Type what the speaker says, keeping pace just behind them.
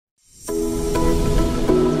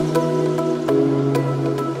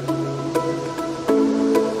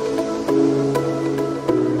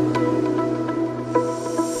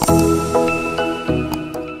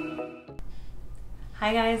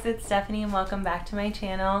Hi guys, it's Stephanie and welcome back to my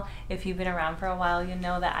channel. If you've been around for a while, you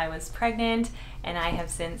know that I was pregnant and I have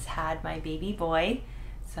since had my baby boy.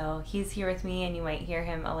 So he's here with me and you might hear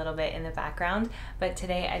him a little bit in the background. But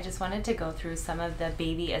today I just wanted to go through some of the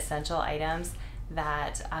baby essential items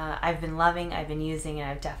that I've been loving, I've been using,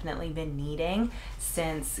 and I've definitely been needing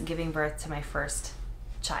since giving birth to my first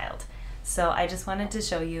child. So I just wanted to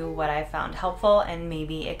show you what I found helpful, and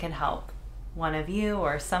maybe it can help one of you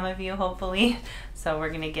or some of you, hopefully. So we're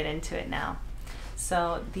gonna get into it now.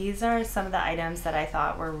 So these are some of the items that I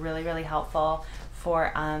thought were really helpful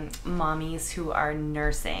for mommies who are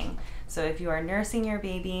nursing. So if you are nursing your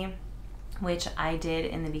baby, which I did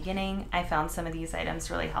in the beginning, I found some of these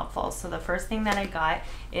items really helpful. So the first thing that I got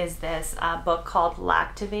is this book called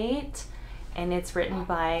Lactivate, and it's written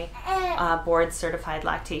by board certified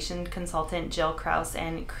lactation consultant Jill Krause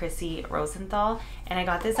and Chrissy Rosenthal, and I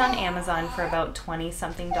got this on Amazon for about $20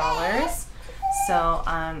 something. So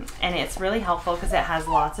and it's really helpful because it has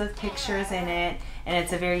lots of pictures in it and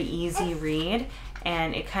it's a very easy read,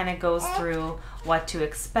 and it kind of goes through what to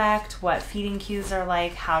expect, what feeding cues are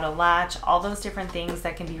like, how to latch, all those different things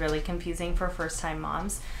that can be really confusing for first-time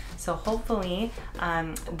moms. So hopefully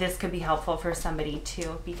this could be helpful for somebody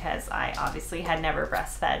too, because I obviously had never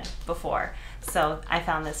breastfed before. So I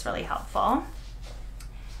found this really helpful.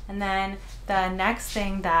 And then the next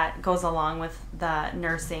thing that goes along with the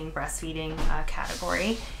nursing breastfeeding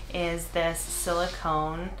category is this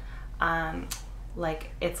silicone,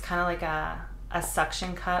 like it's kind of like a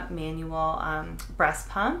suction cup manual breast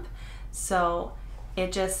pump. So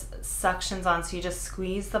it just suctions on, so you just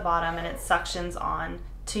squeeze the bottom and it suctions on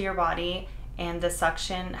to your body, and the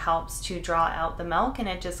suction helps to draw out the milk and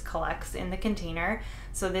it just collects in the container.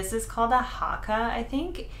 So this is called a Haakaa, I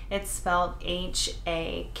think. It's spelled H-A-A-K-A-A.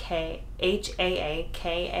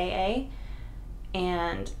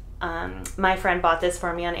 And my friend bought this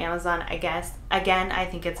for me on Amazon, I guess. Again, I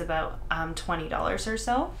think it's about $20 or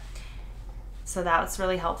so. So that's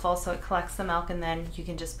really helpful. So it collects the milk and then you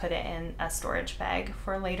can just put it in a storage bag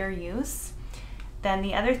for later use. Then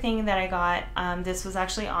the other thing that I got, this was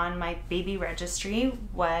actually on my baby registry,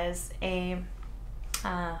 was a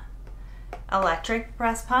electric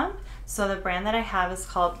breast pump. So the brand that I have is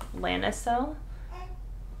called Lansinoh,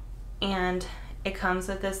 and it comes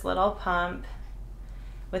with this little pump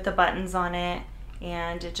with the buttons on it,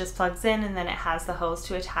 and it just plugs in, and then it has the hose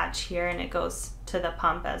to attach here, and it goes to the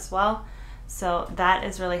pump as well. So that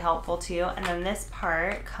is really helpful too. And then this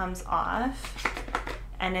part comes off,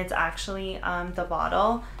 and it's actually the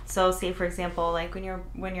bottle. So say for example, like when you're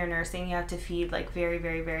nursing, you have to feed like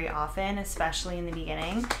very often, especially in the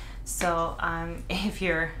beginning. So if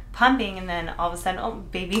you're pumping and then all of a sudden, oh,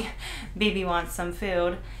 baby wants some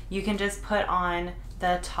food, you can just put on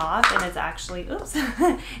the top, and it's actually, oops,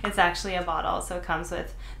 it's actually a bottle. So it comes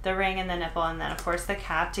with the ring and the nipple, and then of course the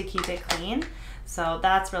cap to keep it clean. So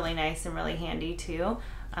that's really nice and really handy too.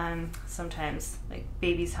 Sometimes like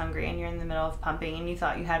baby's hungry and you're in the middle of pumping and you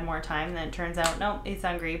thought you had more time, and then it turns out no, he's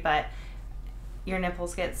hungry, but your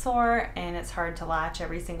nipples get sore and it's hard to latch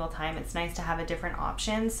every single time. It's nice to have a different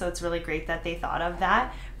option. So it's really great that they thought of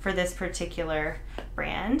that for this particular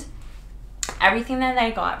brand. Everything that I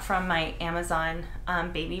got from my Amazon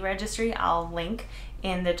baby registry, I'll link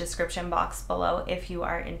in the description box below if you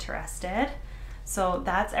are interested. So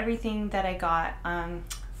that's everything that I got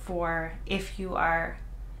for if you are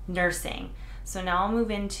nursing. So now I'll move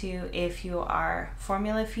into if you are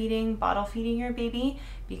formula feeding, bottle feeding your baby,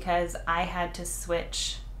 because I had to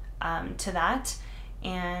switch to that.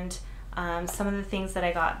 And some of the things that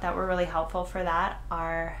I got that were really helpful for that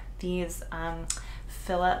are these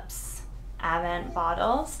Philips Avent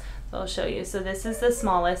bottles. So I'll show you. So this is the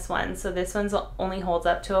smallest one. So this one's only holds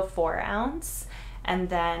up to a 4 ounce. And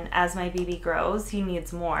then as my baby grows, he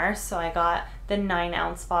needs more. So I got the 9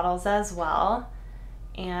 ounce bottles as well.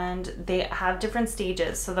 And they have different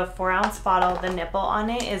stages. So the 4 ounce bottle, the nipple on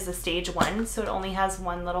it is a stage 1. So it only has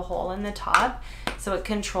one little hole in the top. So it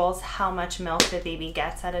controls how much milk the baby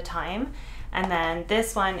gets at a time. And then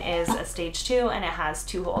this one is a stage 2, and it has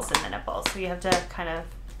 2 holes in the nipple. So you have to kind of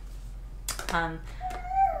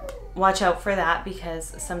watch out for that,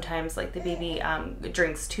 because sometimes like the baby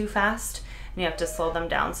drinks too fast and you have to slow them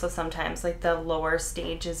down. So sometimes like the lower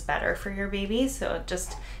stage is better for your baby. So it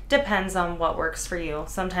just depends on what works for you.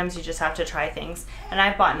 Sometimes you just have to try things. And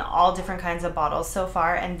I've bought in all different kinds of bottles so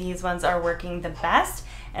far, and these ones are working the best.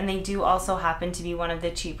 And they do also happen to be one of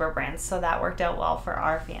the cheaper brands. So that worked out well for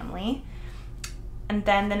our family. And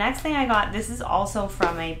then the next thing I got, this is also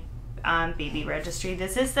from a baby registry.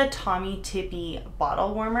 This is the Tommee Tippy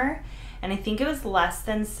bottle warmer, and I think it was less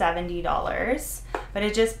than $70. but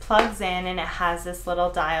it just plugs in and it has this little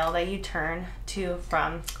dial that you turn to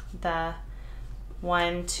from the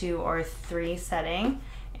 1, 2, or 3 setting,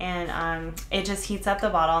 and it just heats up the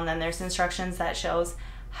bottle, and then there's instructions that shows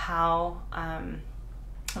how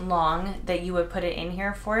long that you would put it in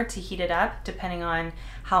here for to heat it up, depending on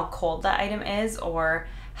how cold the item is or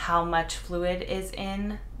how much fluid is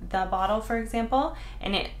in the bottle, for example.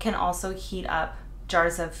 And it can also heat up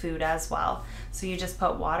jars of food as well. So you just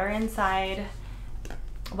put water inside.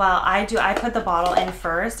 Well, I put the bottle in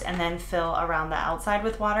first and then fill around the outside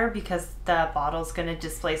with water, because the bottle's going to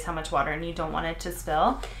displace how much water and you don't want it to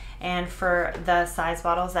spill. And for the size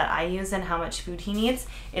bottles that I use and how much food he needs,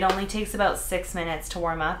 it only takes about 6 minutes to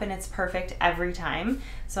warm up, and it's perfect every time.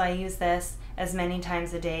 So I use this as many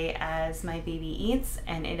times a day as my baby eats,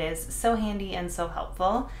 and it is so handy and so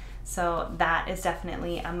helpful. So that is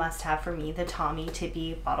definitely a must-have for me, the Tommee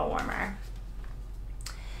Tippy bottle warmer.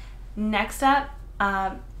 Next up,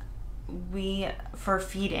 for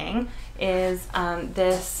feeding is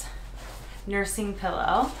this nursing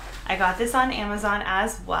pillow. I got this on Amazon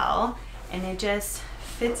as well, and it just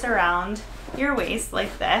fits around your waist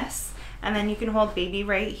like this, and then you can hold baby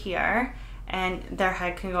right here, and their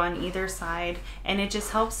head can go on either side, and it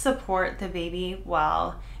just helps support the baby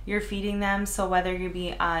while you're feeding them. So whether you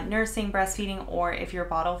be nursing, breastfeeding, or if you're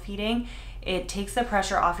bottle feeding, it takes the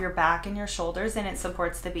pressure off your back and your shoulders, and it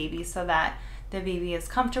supports the baby so that the baby is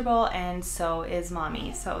comfortable, and so is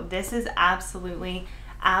mommy. So this is absolutely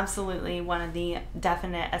one of the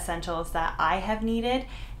definite essentials that I have needed,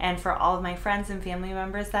 and for all of my friends and family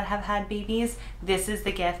members that have had babies, this is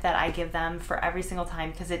the gift that I give them for every single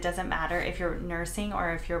time, because it doesn't matter if you're nursing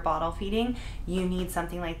or if you're bottle feeding, you need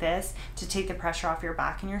something like this to take the pressure off your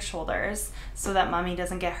back and your shoulders so that mommy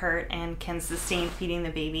doesn't get hurt and can sustain feeding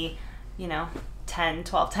the baby, you know, 10,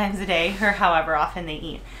 12 times a day, or however often they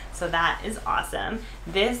eat. So that is awesome.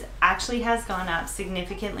 This actually has gone up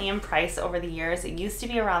significantly in price over the years. It used to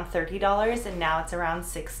be around $30 and now it's around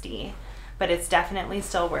 $60, but it's definitely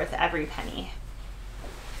still worth every penny.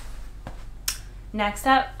 Next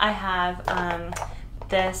up, I have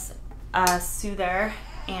this soother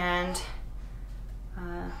and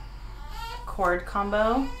cord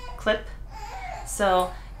combo clip.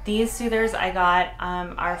 So these soothers I got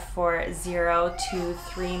are for 0 to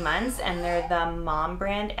 3 months, and they're the Mom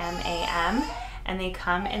brand, MAM, and they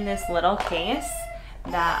come in this little case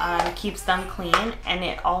that keeps them clean, and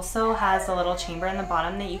it also has a little chamber in the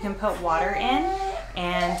bottom that you can put water in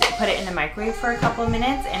and put it in the microwave for a couple of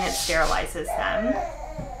minutes, and it sterilizes them.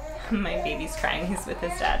 My baby's crying, he's with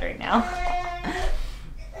his dad right now.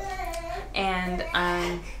 And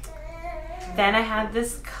then I have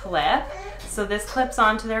this clip. So this clips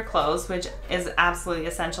onto their clothes, which is absolutely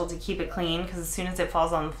essential to keep it clean, because as soon as it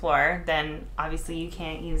falls on the floor, then obviously you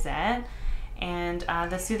can't use it. And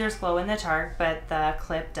the soothers glow in the dark, but the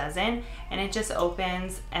clip doesn't, and it just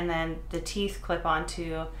opens, and then the teeth clip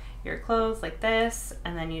onto your clothes like this,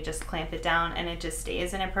 and then you just clamp it down, and it just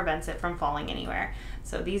stays, and it prevents it from falling anywhere.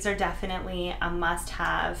 So these are definitely a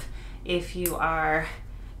must-have if you are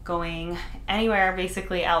going anywhere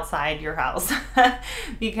basically outside your house,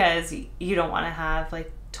 because you don't want to have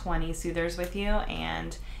like 20 soothers with you,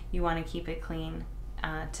 and you want to keep it clean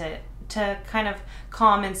to kind of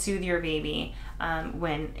calm and soothe your baby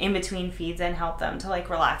when in between feeds, and help them to like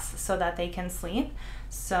relax so that they can sleep.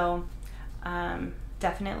 So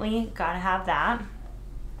definitely gotta have that.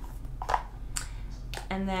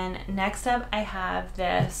 And then next up I have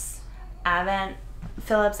this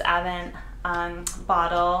Philips Avent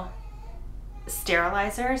bottle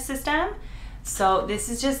sterilizer system. So this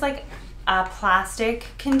is just like a plastic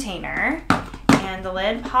container, and the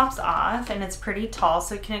lid pops off, and it's pretty tall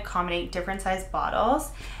so it can accommodate different size bottles,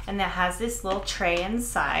 and it has this little tray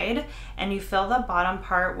inside, and you fill the bottom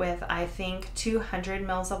part with I think 200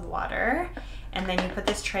 mils of water, and then you put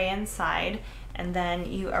this tray inside, and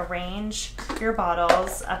then you arrange your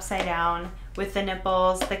bottles upside down with the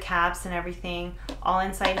nipples, the caps, and everything all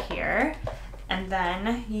inside here. And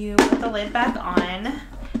then you put the lid back on,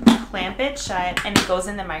 clamp it shut, and it goes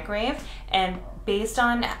in the microwave. And based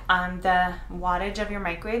on the wattage of your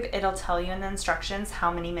microwave, it'll tell you in the instructions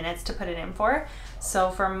how many minutes to put it in for.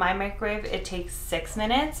 So for my microwave, it takes 6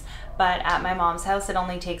 minutes, but at my mom's house, it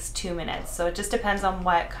only takes 2 minutes. So it just depends on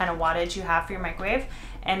what kind of wattage you have for your microwave,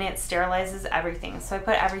 and it sterilizes everything. So I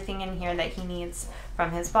put everything in here that he needs,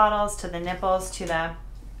 from his bottles to the nipples to the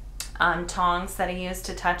tongs that I use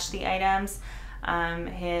to touch the items.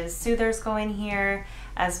 His soothers go in here,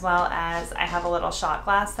 as well as I have a little shot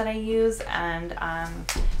glass that I use, and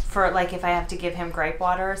for like if I have to give him gripe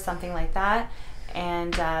water or something like that.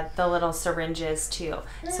 and the little syringes too.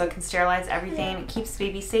 So it can sterilize everything. It keeps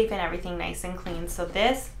baby safe and everything nice and clean. So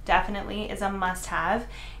this definitely is a must-have,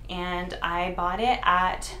 and I bought it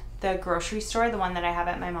at the grocery store, the one that I have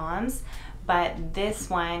at my mom's, but this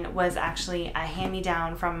one was actually a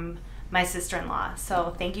hand-me-down from my sister-in-law.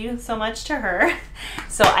 So thank you so much to her.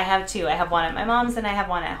 So I have two. I have one at my mom's and I have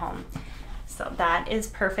one at home. So that is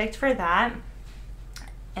perfect for that.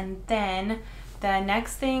 And then the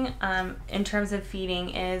next thing in terms of feeding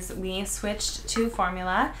is we switched to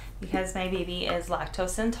formula because my baby is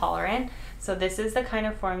lactose intolerant. So this is the kind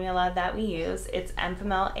of formula that we use. It's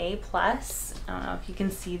Enfamil A+. I don't know if you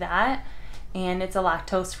can see that. And it's a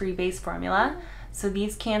lactose-free base formula. So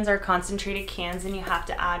these cans are concentrated cans and you have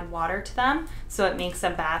to add water to them. So it makes a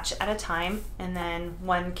batch at a time, and then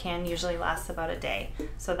one can usually lasts about a day.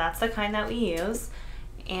 So that's the kind that we use.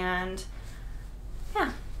 And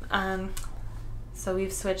yeah, so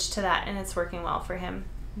we've switched to that and it's working well for him.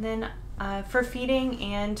 And then for feeding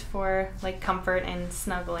and for like comfort and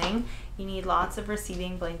snuggling, you need lots of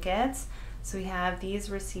receiving blankets. So we have these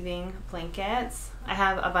receiving blankets. I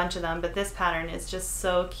have a bunch of them, but this pattern is just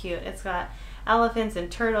so cute. It's got elephants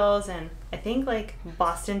and turtles and I think like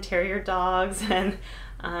Boston Terrier dogs and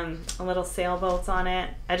little sailboats on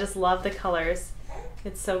it. I just love the colors.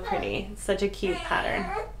 It's so pretty. It's such a cute pattern.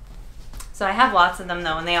 So I have lots of them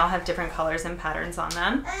though, and they all have different colors and patterns on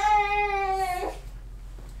them.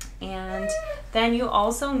 And then you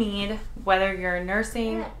also need, whether you're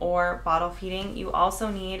nursing or bottle feeding, you also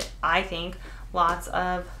need, I think, lots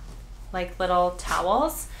of like little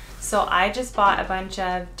towels. So I just bought a bunch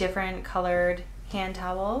of different colored hand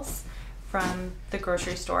towels from the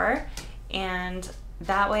grocery store, and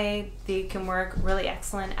that way they can work really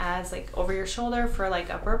excellent as like over your shoulder for like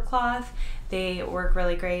a burp cloth. They work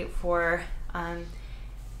really great for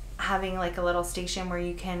having like a little station where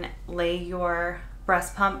you can lay your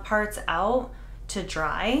breast pump parts out to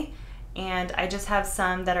dry. And I just have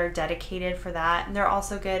some that are dedicated for that. And they're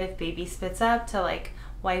also good if baby spits up to like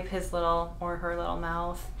wipe his little or her little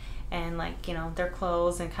mouth and like, you know, their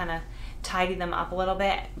clothes and kind of tidy them up a little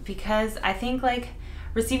bit, because I think like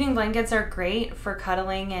receiving blankets are great for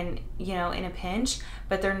cuddling and, you know, in a pinch,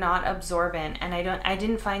 but they're not absorbent. And I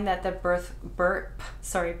didn't find that the burp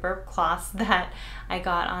cloths that I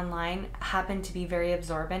got online happened to be very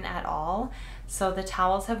absorbent at all. So the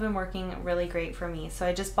towels have been working really great for me. So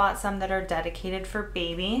I just bought some that are dedicated for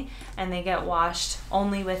baby and they get washed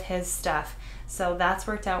only with his stuff. So that's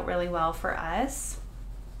worked out really well for us.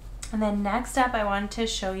 And then next up I wanted to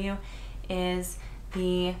show you is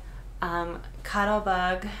the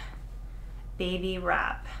Cuddlebug Baby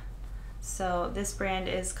Wrap. So this brand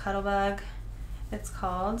is Cuddlebug, it's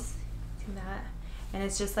called, see that? And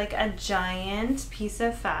it's just like a giant piece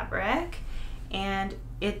of fabric, and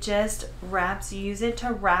it just wraps, you use it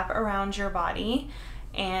to wrap around your body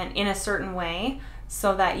and in a certain way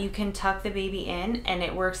so that you can tuck the baby in, and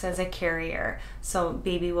it works as a carrier. So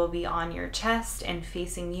baby will be on your chest and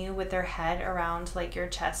facing you with their head around like your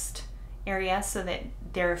chest area so that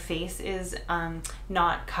their face is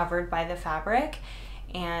not covered by the fabric,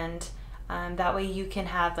 and that way you can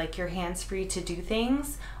have like your hands free to do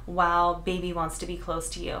things while baby wants to be close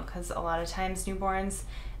to you, because a lot of times newborns,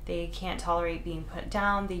 they can't tolerate being put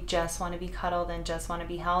down. They just want to be cuddled and just want to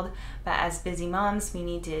be held. But as busy moms, we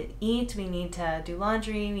need to eat, we need to do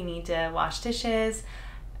laundry, we need to wash dishes,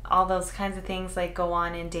 all those kinds of things like go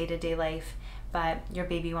on in day-to-day life, but your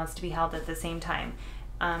baby wants to be held at the same time.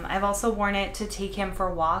 I've also worn it to take him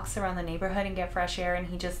for walks around the neighborhood and get fresh air, and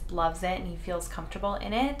he just loves it and he feels comfortable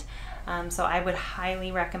in it. So I would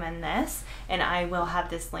highly recommend this, and I will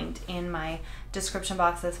have this linked in my description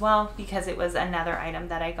box as well, because it was another item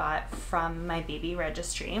that I got from my baby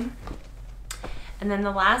registry. And then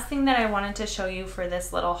the last thing that I wanted to show you for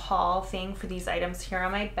this little haul thing for these items here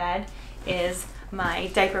on my bed is my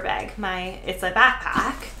diaper bag. It's a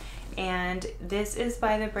backpack, and this is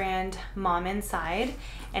by the brand Mominside,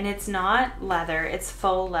 and it's not leather, it's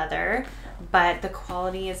faux leather, but the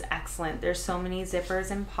quality is excellent. There's so many zippers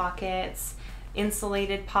and pockets,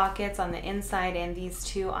 insulated pockets on the inside and these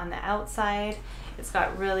two on the outside. It's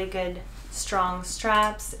got really good strong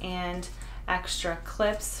straps and extra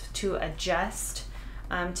clips to adjust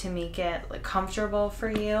to make it like comfortable for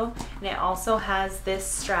you. And it also has this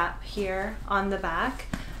strap here on the back,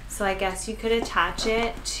 so I guess you could attach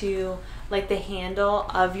it to like the handle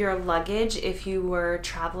of your luggage if you were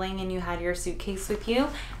traveling and you had your suitcase with you,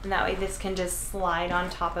 and that way this can just slide on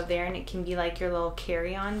top of there and it can be like your little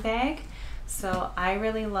carry-on bag. So I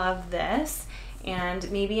really love this, and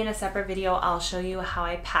maybe in a separate video I'll show you how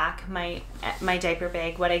I pack my diaper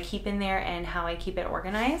bag, what I keep in there and how I keep it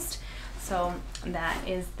organized. So that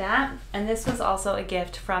is that. And this was also a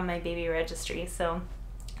gift from my baby registry. So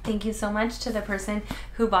thank you so much to the person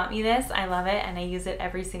who bought me this. I love it and I use it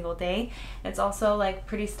every single day. It's also like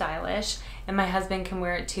pretty stylish, and my husband can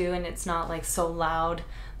wear it too, and it's not like so loud,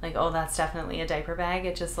 like, oh, that's definitely a diaper bag.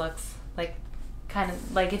 It just looks like kind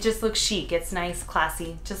of like, it just looks chic. It's nice,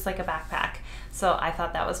 classy, just like a backpack. So I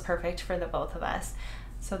thought that was perfect for the both of us.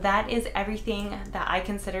 So that is everything that I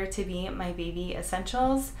consider to be my baby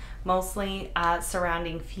essentials, mostly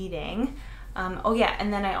surrounding feeding. Oh yeah,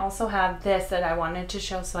 and then I also have this that I wanted to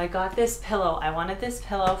show. So I got this pillow. I wanted this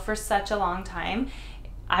pillow for such a long time.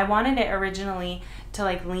 I wanted it originally to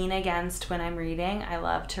like lean against when I'm reading. I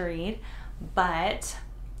love to read, but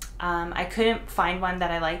I couldn't find one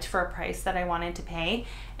that I liked for a price that I wanted to pay.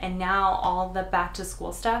 And now all the back to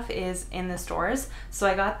school stuff is in the stores. So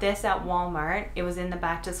I got this at Walmart. It was in the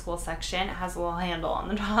back to school section. It has a little handle on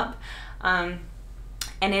the top. And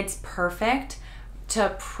it's perfect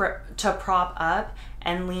to prop up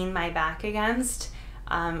and lean my back against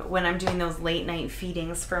when I'm doing those late night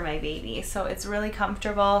feedings for my baby. So it's really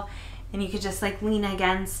comfortable, and you could just like lean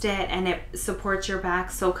against it and it supports your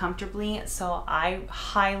back so comfortably. So I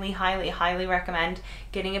highly, highly, highly recommend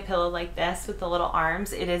getting a pillow like this with the little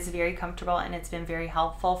arms. It is very comfortable and it's been very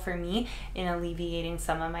helpful for me in alleviating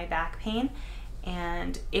some of my back pain.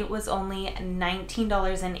 And it was only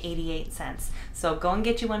 $19.88. So go and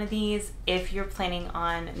get you one of these if you're planning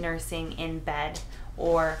on nursing in bed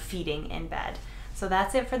or feeding in bed. So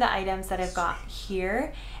that's it for the items that I've got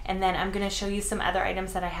here. And then I'm gonna show you some other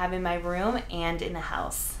items that I have in my room and in the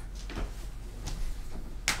house.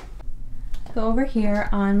 So over here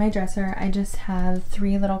on my dresser, I just have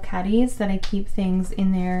 3 little caddies that I keep things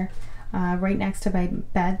in there right next to my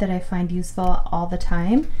bed that I find useful all the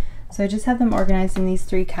time. So I just have them organized in these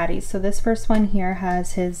 3 caddies. So this first one here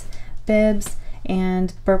has his bibs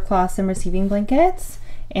and burp cloths and receiving blankets.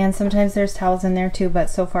 And sometimes there's towels in there too, but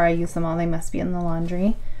so far I use them all. They must be in the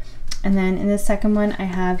laundry. And then in the second one, I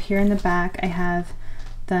have here in the back, I have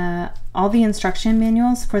all the instruction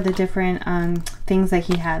manuals for the different things that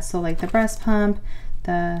he has. So like the breast pump,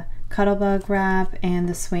 the Cuddlebug Wrap, and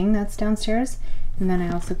the swing that's downstairs. And then I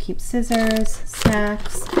also keep scissors,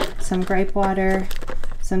 snacks, some gripe water,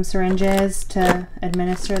 some syringes to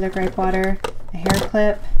administer the gripe water, a hair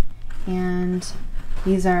clip, and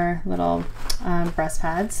these are little breast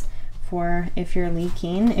pads for if you're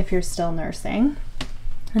leaking, if you're still nursing.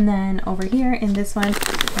 And then over here in this one,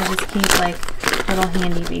 I just keep like little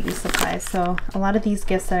handy baby supplies. So a lot of these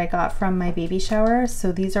gifts that I got from my baby shower.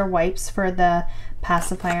 So these are wipes for the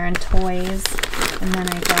pacifier and toys. And then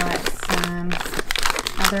I got some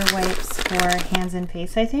other wipes for hands and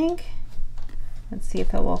face, I think. Let's see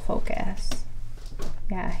if it will focus.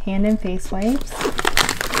 Yeah, hand and face wipes.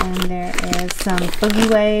 And there is some boogie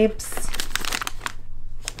wipes.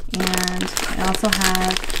 And I also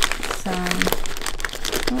have some,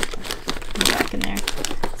 back in there,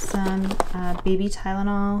 some baby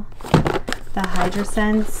Tylenol, the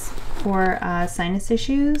Hydrosense for sinus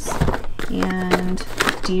issues, and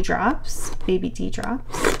D-drops, baby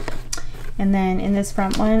D-drops. And then in this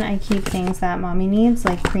front one, I keep things that mommy needs,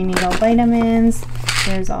 like prenatal vitamins.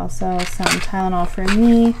 There's also some Tylenol for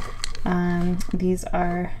me. These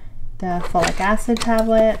are the folic acid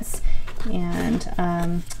tablets, and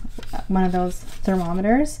one of those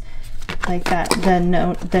thermometers, like that,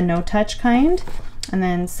 the no touch kind, and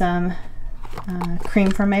then some cream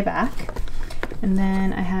for my back. And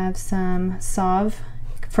then I have some Salve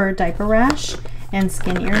for diaper rash and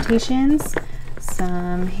skin irritations,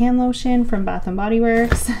 some hand lotion from Bath & Body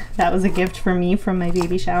Works. That was a gift for me from my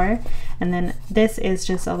baby shower. And then this is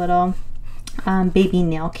just a little baby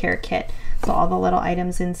nail care kit. So all the little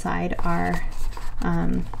items inside are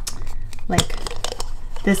like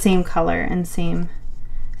the same color and same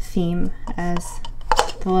theme as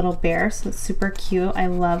the little bear, so it's super cute. I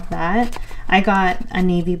love that. I got a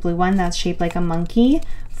navy blue one that's shaped like a monkey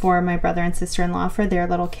for my brother and sister-in-law for their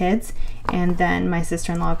little kids, and then my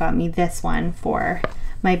sister-in-law got me this one for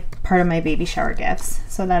my part of my baby shower gifts.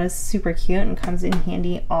 So that is super cute and comes in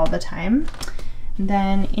handy all the time. And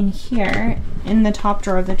then in here, in the top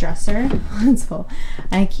drawer of the dresser, it's full,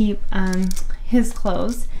 I keep his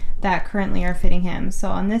clothes that currently are fitting him. So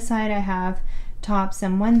on this side I have tops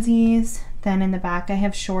and onesies. Then in the back I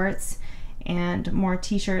have shorts and more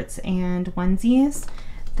t-shirts and onesies.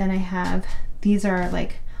 Then I have, these are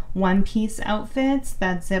like one-piece outfits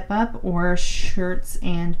that zip up, or shirts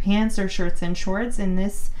and pants, or shirts and shorts in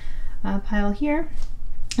this pile here.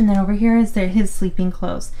 And then over here is his sleeping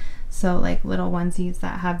clothes. So like little onesies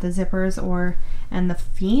that have the zippers and the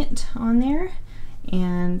feet on there.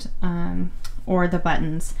 And or the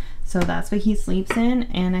buttons. So that's what he sleeps in,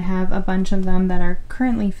 and I have a bunch of them that are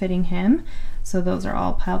currently fitting him. So those are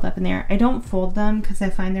all piled up in there. I don't fold them because I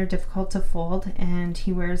find they're difficult to fold, and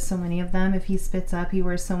he wears so many of them. If he spits up, he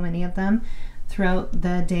wears so many of them throughout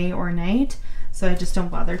the day or night. So I just don't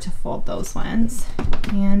bother to fold those ones.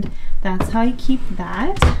 And that's how I keep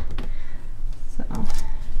that. So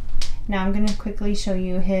now I'm gonna quickly show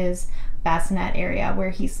you his bassinet area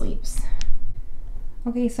where he sleeps.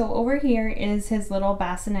 Okay, so over here is his little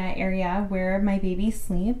bassinet area where my baby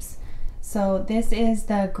sleeps. So this is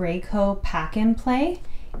the Graco Pack and Play,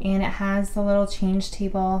 and it has the little change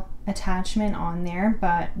table attachment on there,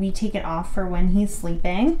 but we take it off for when he's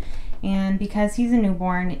sleeping. And because he's a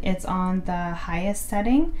newborn, it's on the highest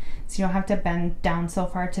setting, so you don't have to bend down so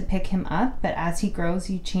far to pick him up, but as he grows,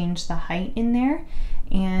 you change the height in there.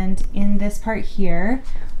 And in this part here,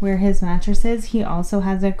 where his mattress is, he also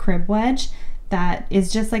has a crib wedge that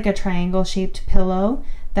is just like a triangle shaped pillow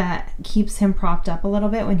that keeps him propped up a little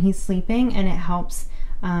bit when he's sleeping, and it helps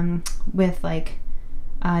with like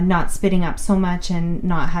not spitting up so much and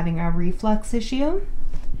not having a reflux issue.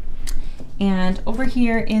 And over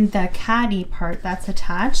here in the caddy part that's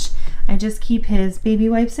attached, I just keep his baby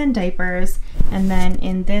wipes and diapers, and then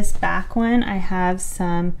in this back one I have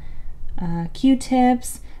some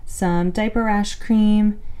Q-tips, some diaper rash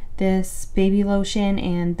cream, this baby lotion,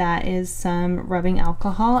 and that is some rubbing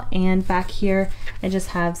alcohol. And back here I just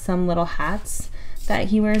have some little hats that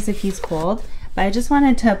he wears if he's cold. But I just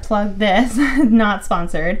wanted to plug this, not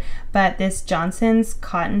sponsored, but this Johnson's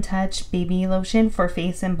Cotton Touch baby lotion for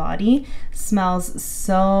face and body smells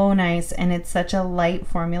so nice, and it's such a light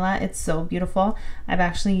formula. It's so beautiful. I've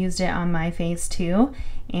actually used it on my face too,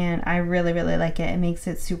 and I really like it. It makes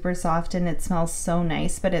it super soft and it smells so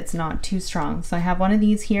nice, but it's not too strong. So I have one of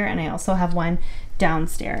these here, and I also have one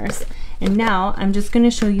downstairs. And now I'm just going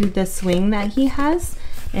to show you the swing that he has,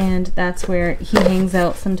 and that's where he hangs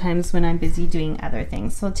out sometimes when I'm busy doing other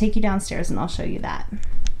things. So I'll take you downstairs and I'll show you that.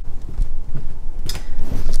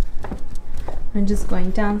 I'm just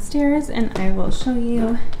going downstairs and I will show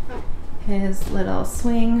you his little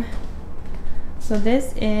swing. So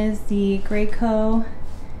this is the Graco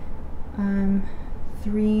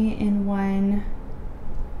 3-in-1,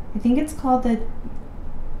 I think it's called the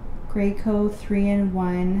Graco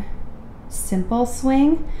 3-in-1 simple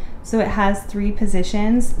swing. So it has 3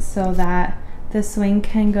 positions so that the swing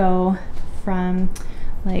can go from,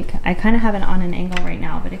 like, I kind of have it on an angle right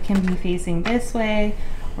now, but it can be facing this way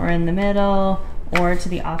or in the middle or to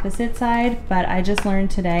the opposite side. But I just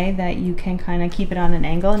learned today that you can kind of keep it on an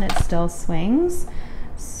angle and it still swings.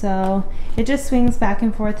 So it just swings back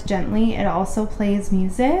and forth gently. It also plays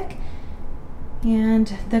music,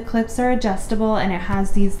 and the clips are adjustable, and it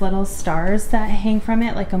has these little stars that hang from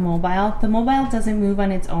it like a mobile. The mobile doesn't move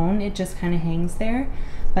on its own, it just kind of hangs there,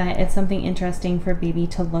 but it's something interesting for baby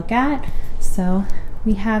to look at. So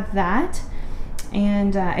we have that,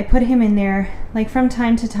 and I put him in there like from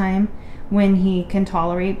time to time when he can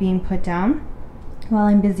tolerate being put down while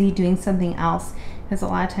I'm busy doing something else, because a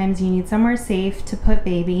lot of times you need somewhere safe to put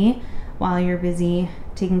baby while you're busy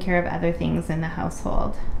taking care of other things in the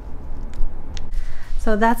household.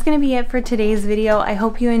 So that's going to be it for today's video. I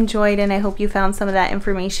hope you enjoyed, and I hope you found some of that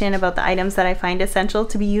information about the items that I find essential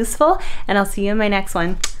to be useful, and I'll see you in my next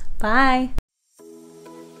one. Bye!